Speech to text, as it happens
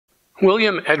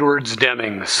William Edwards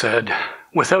Deming said,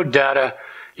 "Without data,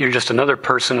 you're just another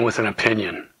person with an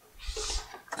opinion."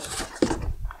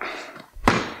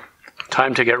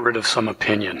 Time to get rid of some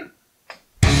opinion.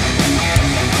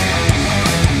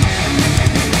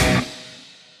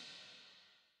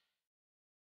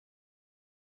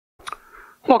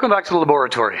 Welcome back to the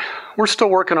laboratory. We're still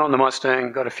working on the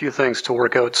Mustang. Got a few things to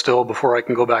work out still before I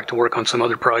can go back to work on some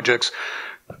other projects.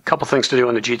 A couple things to do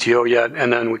on the GTO yet,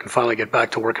 and then we can finally get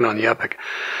back to working on the Epic.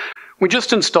 We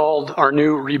just installed our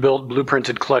new rebuilt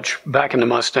blueprinted clutch back in the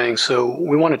Mustang, so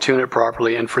we want to tune it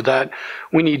properly, and for that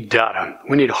we need data.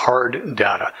 We need hard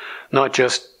data, not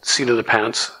just seat of the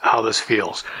pants how this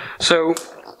feels. So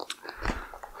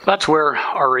that's where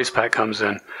our Racepak comes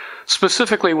in.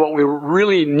 Specifically, what we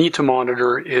really need to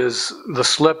monitor is the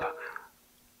slip,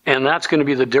 and that's going to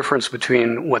be the difference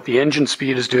between what the engine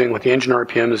speed is doing, what the engine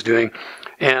RPM is doing,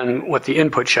 and what the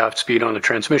input shaft speed on the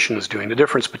transmission is doing. The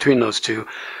difference between those two,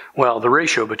 well, the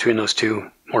ratio between those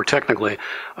two, more technically,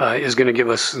 is going to give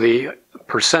us the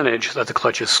percentage that the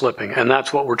clutch is slipping, and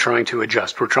that's what we're trying to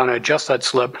adjust. We're trying to adjust that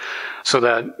slip so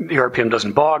that the RPM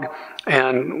doesn't bog,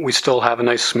 and we still have a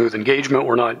nice smooth engagement.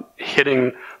 We're not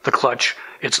hitting the clutch.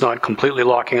 It's not completely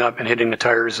locking up and hitting the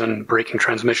tires and breaking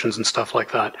transmissions and stuff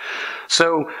like that.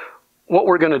 So what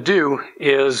we're going to do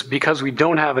is, because we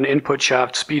don't have an input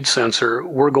shaft speed sensor,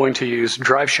 we're going to use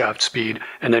drive shaft speed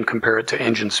and then compare it to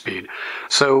engine speed.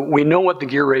 So we know what the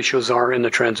gear ratios are in the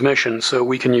transmission, so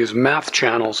we can use math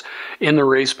channels in the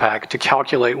Racepak to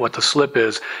calculate what the slip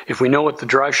is. If we know what the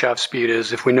drive shaft speed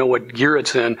is, if we know what gear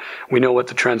it's in, we know what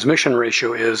the transmission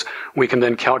ratio is, we can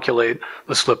then calculate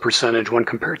the slip percentage when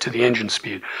compared to the engine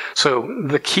speed. So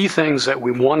the key things that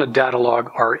we want to data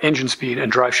log are engine speed and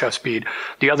drive shaft speed.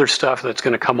 The other stuff that's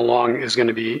going to come along is going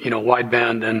to be,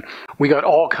 wideband, and we got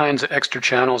all kinds of extra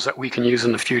channels that we can use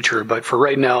in the future, but for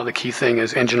right now the key thing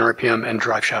is engine RPM and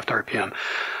drive shaft RPM.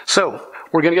 So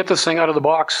we're going to get this thing out of the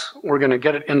box, we're going to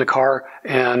get it in the car,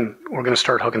 and we're going to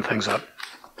start hooking things up.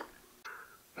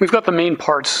 We've got the main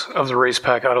parts of the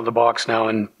Racepak out of the box now,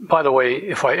 and by the way,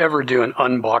 if I ever do an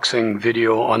unboxing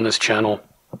video on this channel,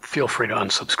 feel free to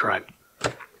unsubscribe.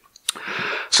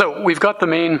 So we've got the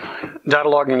main data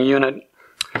logging unit.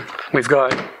 We've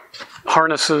got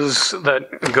harnesses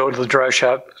that go to the drive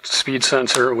shaft speed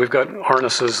sensor. We've got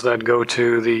harnesses that go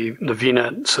to the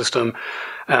VNet system.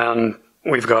 And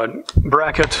we've got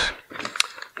bracket.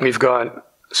 We've got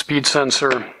speed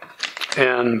sensor.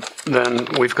 And then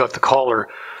we've got the collar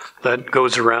that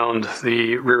goes around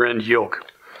the rear end yoke.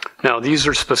 Now, these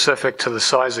are specific to the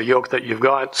size of yoke that you've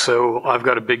got. So I've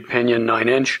got a big pinion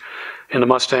 9-inch in the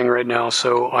Mustang right now,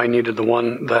 so I needed the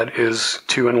one that is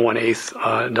 2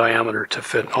 1/8 diameter to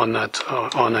fit on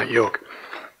that yoke.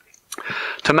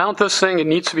 To mount this thing, it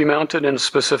needs to be mounted in a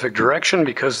specific direction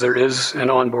because there is an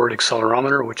onboard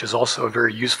accelerometer, which is also a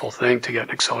very useful thing to get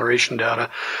acceleration data.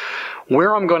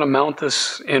 Where I'm going to mount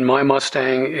this in my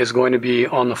Mustang is going to be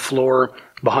on the floor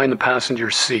behind the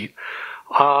passenger seat.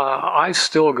 I've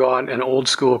still got an old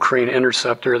school crane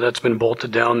interceptor that's been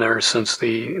bolted down there since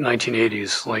the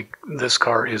 1980s. Like, this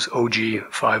car is OG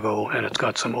 50 and it's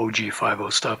got some OG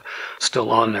 50 stuff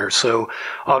still on there. So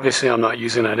obviously I'm not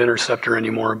using that interceptor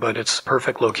anymore, but it's the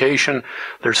perfect location.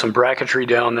 There's some bracketry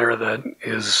down there that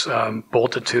is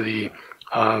bolted to the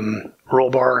roll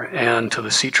bar and to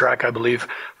the seat track, I believe,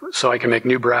 so I can make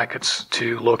new brackets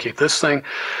to locate this thing.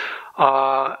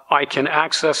 I can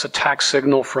access a tack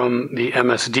signal from the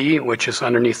MSD, which is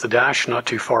underneath the dash, not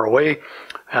too far away.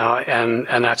 And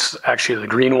that's actually the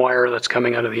green wire that's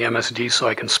coming out of the MSD, so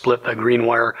I can split that green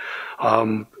wire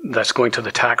that's going to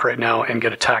the tack right now and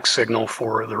get a tack signal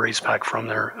for the Racepak from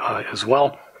there as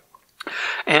well.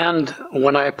 And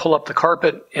when I pull up the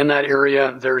carpet in that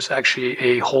area, there's actually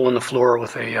a hole in the floor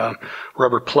with a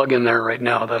rubber plug in there right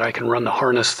now that I can run the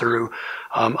harness through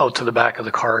out to the back of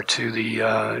the car to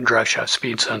the drive shaft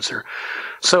speed sensor.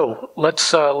 So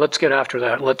let's get after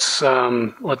that. Let's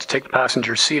take the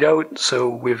passenger seat out so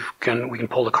we can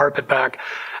pull the carpet back,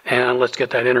 and let's get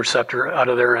that interceptor out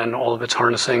of there and all of its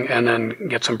harnessing, and then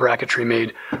get some bracketry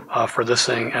made for this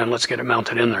thing, and let's get it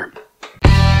mounted in there.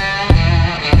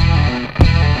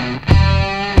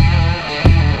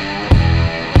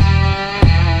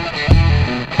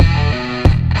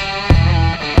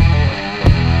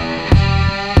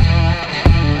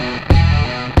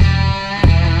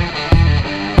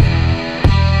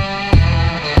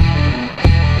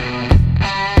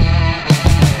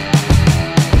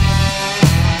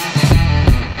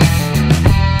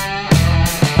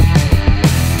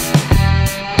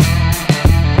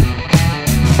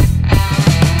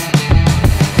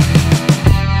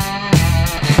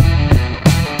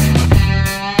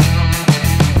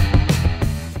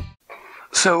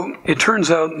 So it turns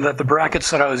out that the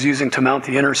brackets that I was using to mount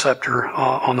the interceptor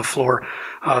on the floor,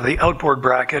 the outboard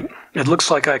bracket, it looks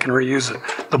like I can reuse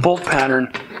it. The bolt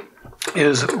pattern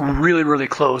is really, really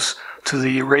close to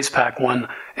the Racepak one,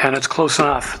 and it's close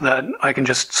enough that I can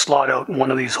just slot out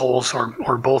one of these holes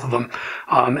or both of them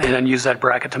and then use that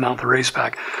bracket to mount the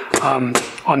Racepak.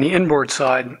 On the inboard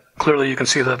side, clearly you can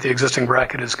see that the existing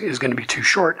bracket is going to be too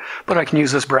short, but I can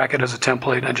use this bracket as a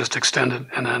template and just extend it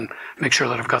and then make sure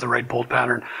that I've got the right bolt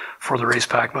pattern for the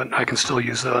Racepak, but I can still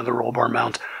use the roll bar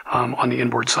mount on the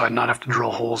inboard side and not have to drill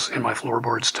holes in my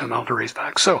floorboards to mount the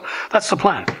Racepak. So that's the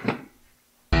plan.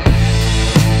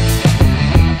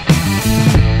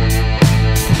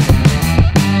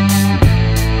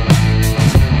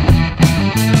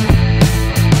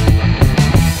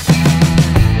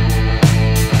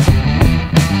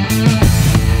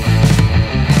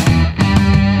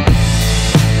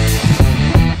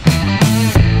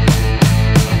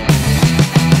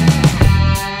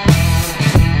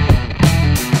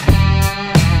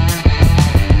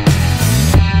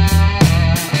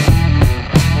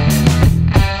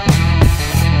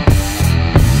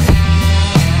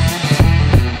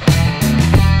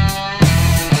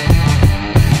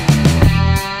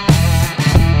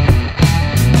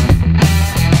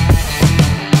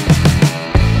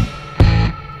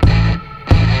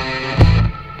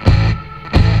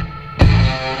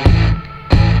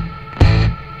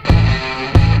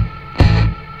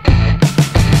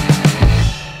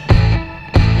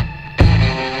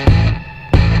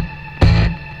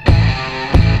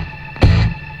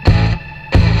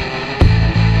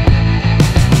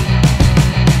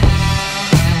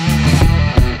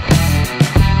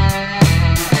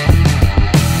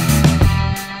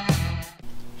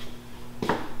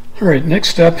 All right, next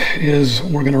step is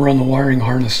we're going to run the wiring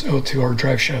harness out to our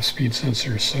drive shaft speed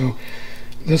sensor. So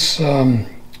this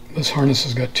harness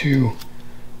has got two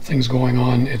things going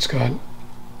on. It's got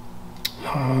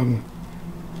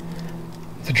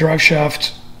the drive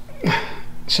shaft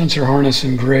sensor harness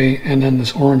in gray, and then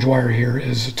this orange wire here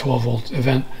is a 12-volt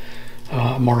event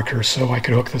marker. So I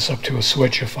could hook this up to a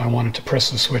switch if I wanted to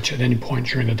press the switch at any point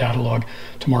during the data log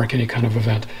to mark any kind of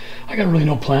event. I got really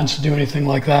no plans to do anything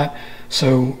like that,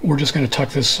 so we're just going to tuck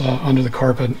this under the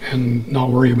carpet and not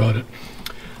worry about it.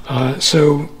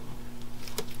 So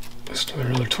let's do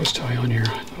another twist tie on here.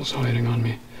 That was hiding on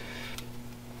me.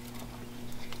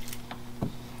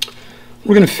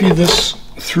 We're going to feed this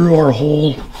through our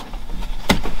hole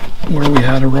where we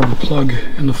had a rubber plug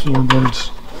in the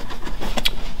floorboards,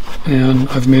 and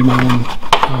I've made my own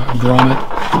grommet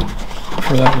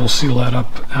for that. We'll seal that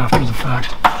up after the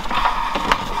fact,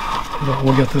 but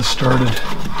we'll get this started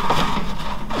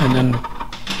and then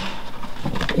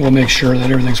we'll make sure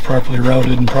that everything's properly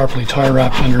routed and properly tie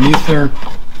wrapped underneath there,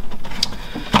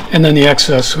 and then the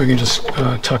excess we can just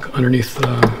tuck underneath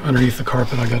the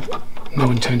carpet. I got no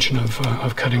intention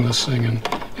of cutting this thing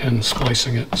and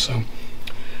splicing it, so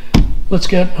let's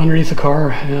get underneath the car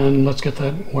and let's get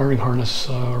that wiring harness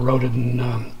routed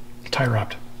and tie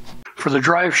wrapped. For the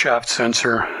drive shaft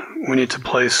sensor, we need to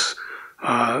place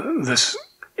this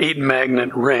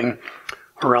 8-magnet ring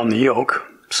around the yoke.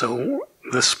 So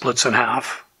this splits in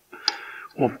half.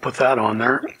 We'll put that on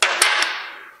there.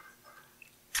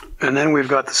 And then we've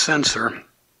got the sensor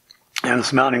and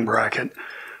this mounting bracket.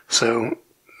 So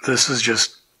this is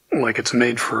just like it's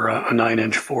made for a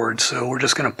 9-inch Ford. So we're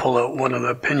just going to pull out one of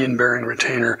the pinion bearing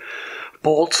retainer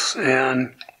bolts,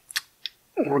 and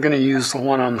we're going to use the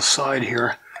one on the side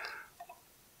here.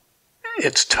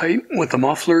 It's tight with the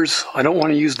mufflers. I don't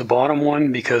want to use the bottom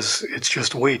one because it's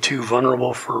just way too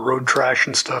vulnerable for road trash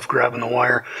and stuff grabbing the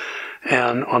wire.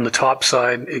 And on the top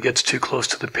side, it gets too close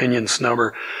to the pinion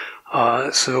snubber.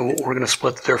 So we're going to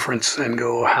split the difference and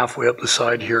go halfway up the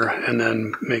side here and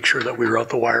then make sure that we route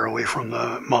the wire away from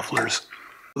the mufflers.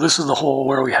 This is the hole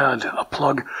where we had a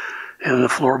plug in the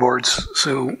floorboards.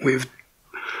 So we've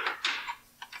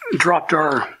dropped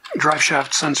our drive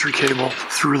shaft sensor cable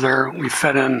through there. We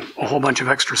fed in a whole bunch of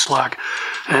extra slack.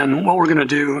 And what we're going to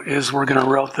do is we're going to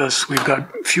route this. We've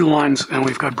got fuel lines and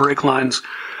we've got brake lines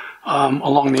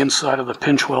along the inside of the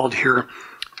pinch weld here.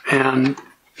 And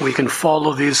we can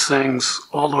follow these things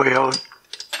all the way out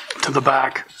to the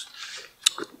back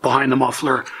behind the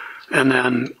muffler, and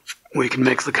then we can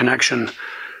make the connection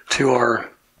to our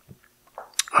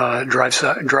drive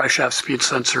shaft speed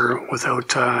sensor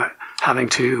without having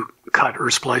to cut or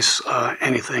splice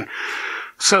anything.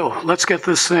 So let's get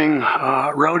this thing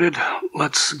routed,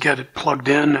 let's get it plugged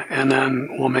in, and then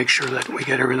we'll make sure that we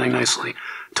get everything nicely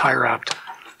tie wrapped.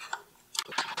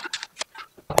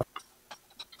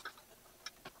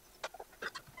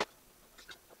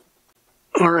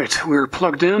 All right, we're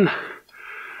plugged in.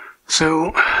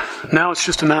 So now it's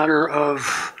just a matter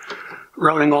of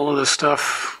routing all of this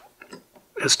stuff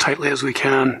as tightly as we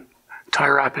can, tie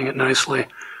wrapping it nicely,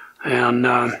 and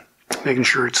making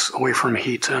sure it's away from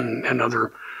heat and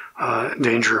other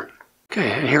danger.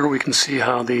 Okay, and here we can see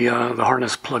how the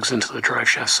harness plugs into the drive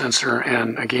shaft sensor,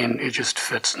 and again, it just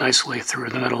fits nicely through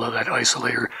the middle of that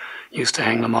isolator used to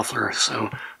hang the muffler, so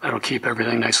that'll keep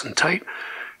everything nice and tight,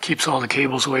 keeps all the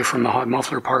cables away from the hot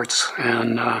muffler parts,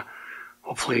 and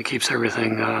hopefully it keeps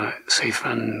everything safe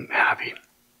and happy.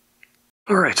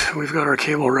 Alright, we've got our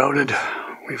cable routed,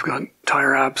 we've got tie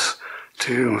wraps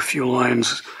to fuel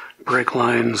lines, brake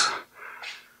lines,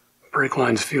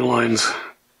 fuel lines,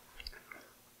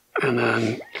 and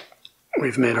then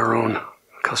we've made our own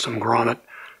custom grommet,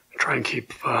 try and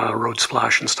keep road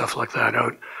splash and stuff like that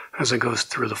out as it goes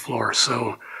through the floor.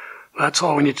 So that's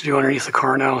all we need to do underneath the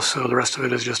car now, so the rest of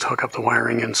it is just hook up the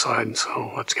wiring inside,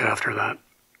 so let's get after that.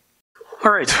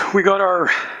 Alright, we got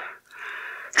our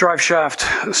drive shaft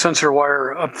sensor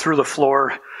wire up through the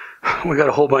floor. We got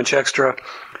a whole bunch extra,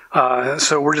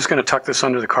 so we're just going to tuck this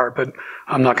under the carpet.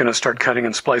 I'm not going to start cutting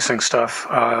and splicing stuff.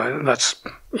 That's,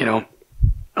 you know,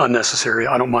 unnecessary.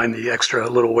 I don't mind the extra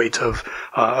little weight of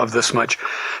this much.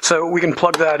 So we can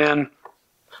plug that in.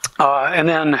 And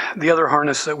then the other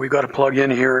harness that we've got to plug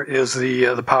in here is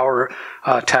the power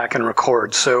tack and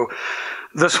record. So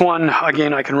this one,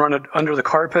 again, I can run it under the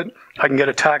carpet. I can get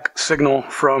a tack signal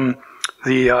from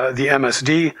the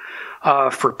MSD.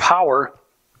 For power,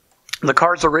 the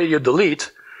car's a radio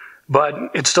delete, but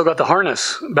it's still got the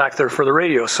harness back there for the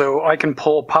radio. So I can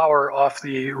pull power off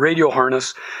the radio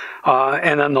harness.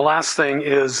 And then the last thing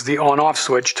is the on-off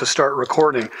switch to start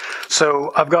recording.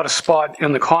 So I've got a spot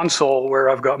in the console where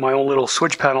I've got my own little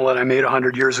switch panel that I made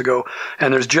 100 years ago,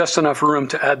 and there's just enough room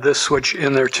to add this switch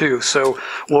in there too. So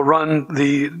we'll run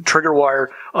the trigger wire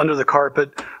under the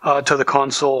carpet to the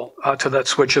console, to that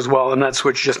switch as well, and that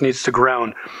switch just needs to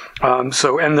ground.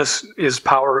 And this is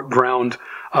power ground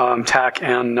tack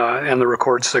and the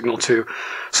record signal too.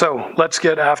 So let's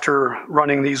get after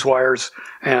running these wires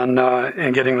and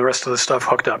getting the rest of the stuff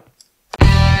hooked up.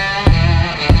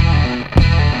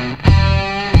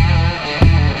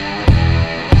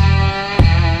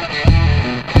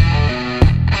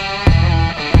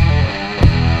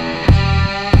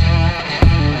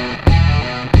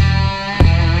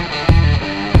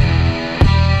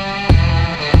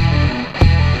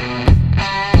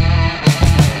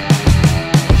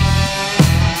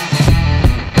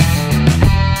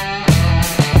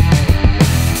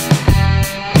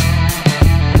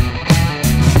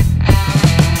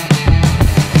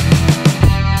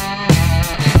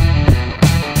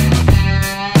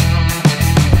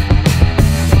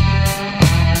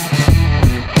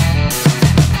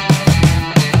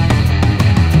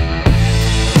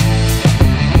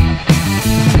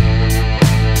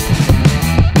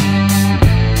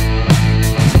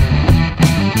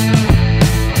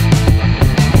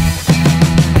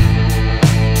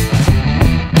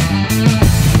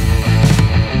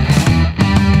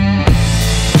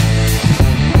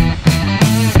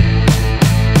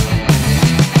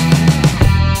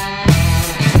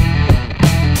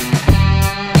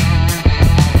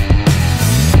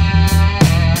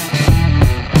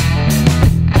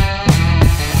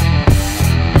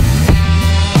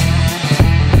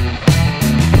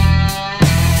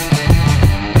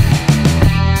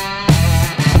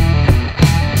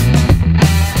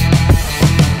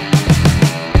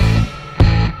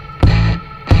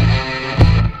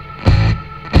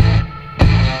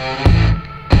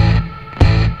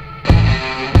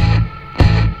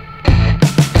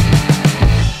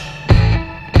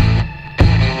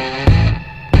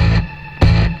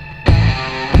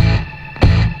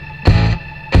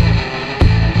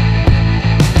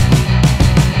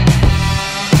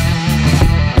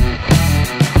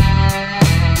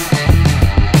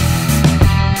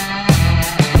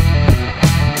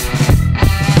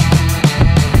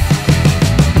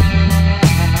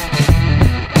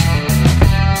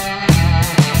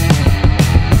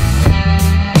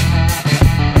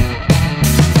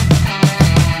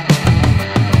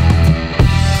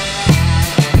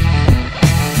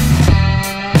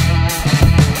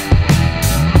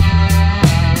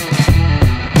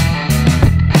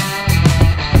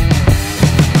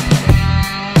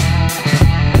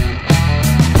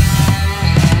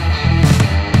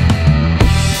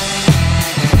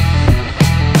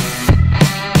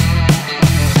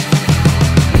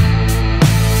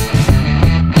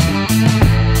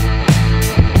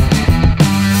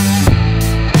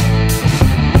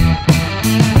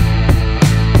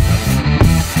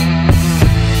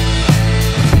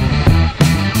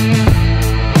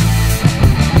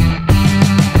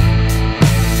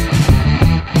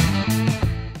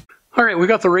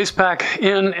 got the Racepak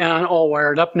in and all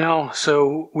wired up now.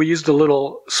 So we used a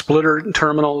little splitter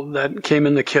terminal that came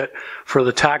in the kit for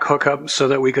the TAC hookup so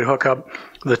that we could hook up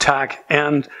the TAC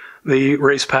and the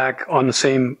Racepak on the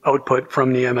same output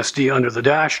from the MSD under the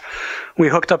dash. We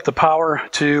hooked up the power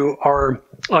to our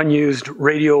unused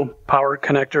radio power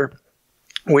connector.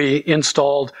 We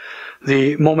installed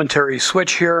the momentary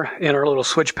switch here in our little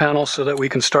switch panel so that we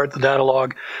can start the data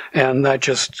log, and that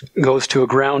just goes to a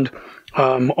ground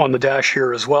on the dash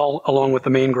here as well, along with the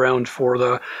main ground for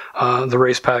the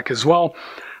Racepak as well.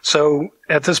 So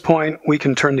at this point, we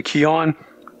can turn the key on,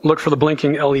 look for the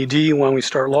blinking LED when we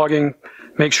start logging,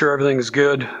 make sure everything is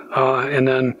good, and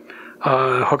then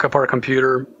hook up our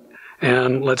computer,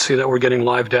 and let's see that we're getting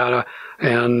live data,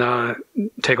 and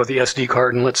take out the SD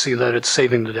card, and let's see that it's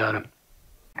saving the data.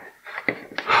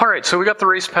 All right, so we got the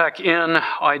Racepak in.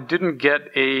 I didn't get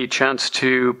a chance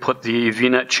to put the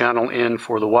VNet channel in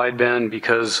for the wideband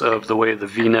because of the way the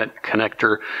VNet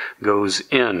connector goes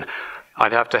in.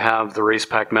 I'd have to have the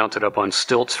Racepak mounted up on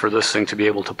stilts for this thing to be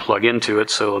able to plug into it,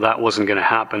 so that wasn't going to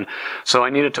happen. So I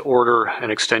needed to order an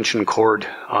extension cord,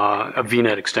 a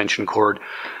VNet extension cord,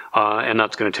 and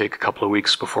that's going to take a couple of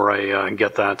weeks before I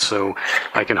get that, so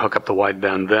I can hook up the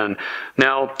wideband then.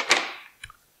 Now,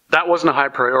 that wasn't a high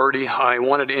priority. I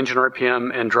wanted engine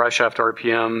RPM and driveshaft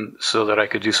RPM so that I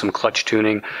could do some clutch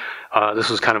tuning. This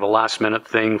was kind of a last-minute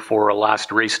thing for a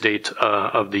last race date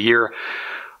of the year.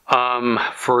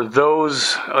 For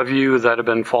those of you that have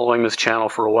been following this channel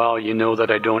for a while, you know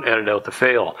that I don't edit out the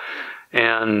fail.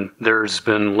 And there's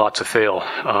been lots of fail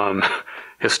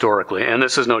historically, and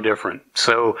this is no different.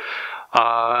 So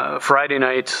Friday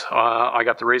night, I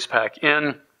got the Racepak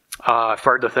in,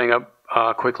 fired the thing up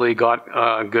quickly, got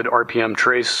a good RPM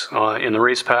trace in the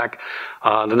Racepak.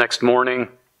 The next morning,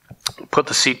 put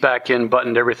the seat back in,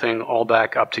 buttoned everything all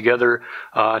back up together,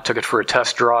 took it for a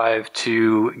test drive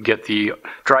to get the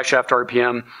driveshaft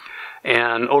RPM,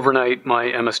 and overnight my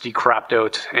MSD crapped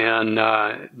out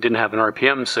and didn't have an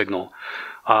RPM signal.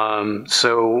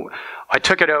 So I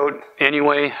took it out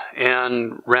anyway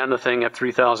and ran the thing at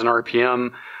 3,000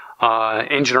 RPM,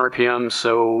 engine RPM,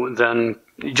 so then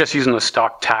just using the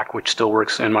stock TAC, which still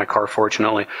works in my car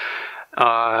fortunately.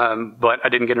 But I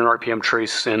didn't get an RPM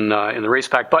trace in the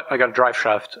Racepak, but I got a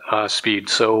driveshaft speed.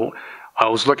 So I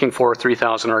was looking for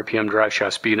 3,000 RPM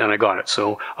driveshaft speed, and I got it.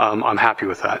 So I'm happy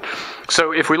with that.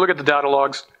 So if we look at the data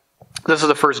logs, this is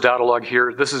the first data log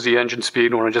here. This is the engine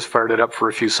speed when I just fired it up for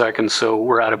a few seconds. So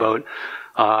we're at about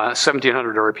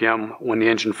 1,700 RPM when the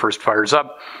engine first fires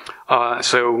up.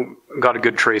 So got a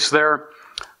good trace there.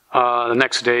 The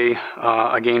next day,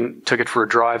 again, took it for a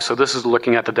drive. So this is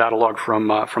looking at the data log from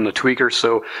the tweaker.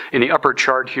 So in the upper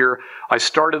chart here, I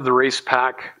started the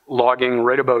Racepak logging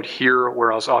right about here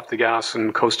where I was off the gas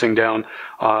and coasting down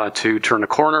to turn a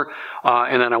corner.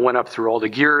 And then I went up through all the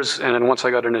gears. And then once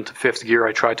I got it into fifth gear,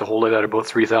 I tried to hold it at about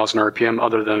 3,000 RPM,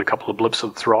 other than a couple of blips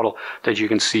of the throttle that you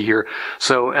can see here.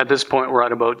 So at this point, we're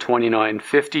at about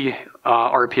 2,950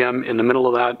 RPM in the middle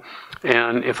of that.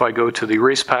 And if I go to the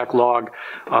Racepak log,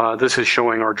 this is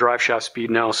showing our driveshaft speed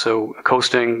now. So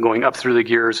coasting, going up through the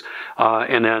gears,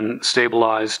 and then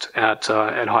stabilized at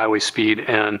highway speed.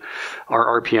 And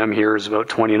our RPM here is about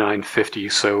 2,950.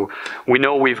 So we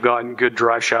know we've got good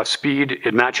driveshaft speed.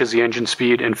 It matches the engine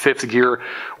speed. In fifth gear,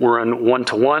 we're in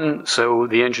 1-to-1. So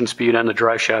the engine speed and the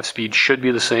driveshaft speed should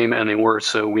be the same, and they were.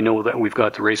 So we know that we've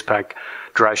got the Racepak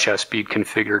driveshaft speed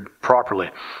configured properly.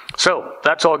 So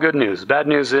that's all good news. Bad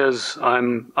news is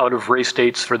I'm out of race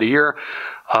dates for the year.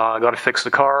 Got to fix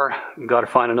the car, got to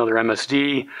find another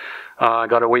MSD,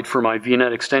 got to wait for my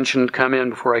VNet extension to come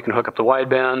in before I can hook up the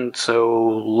wideband, so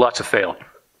lots of fail.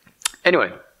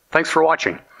 Anyway, thanks for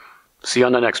watching. See you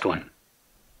on the next one.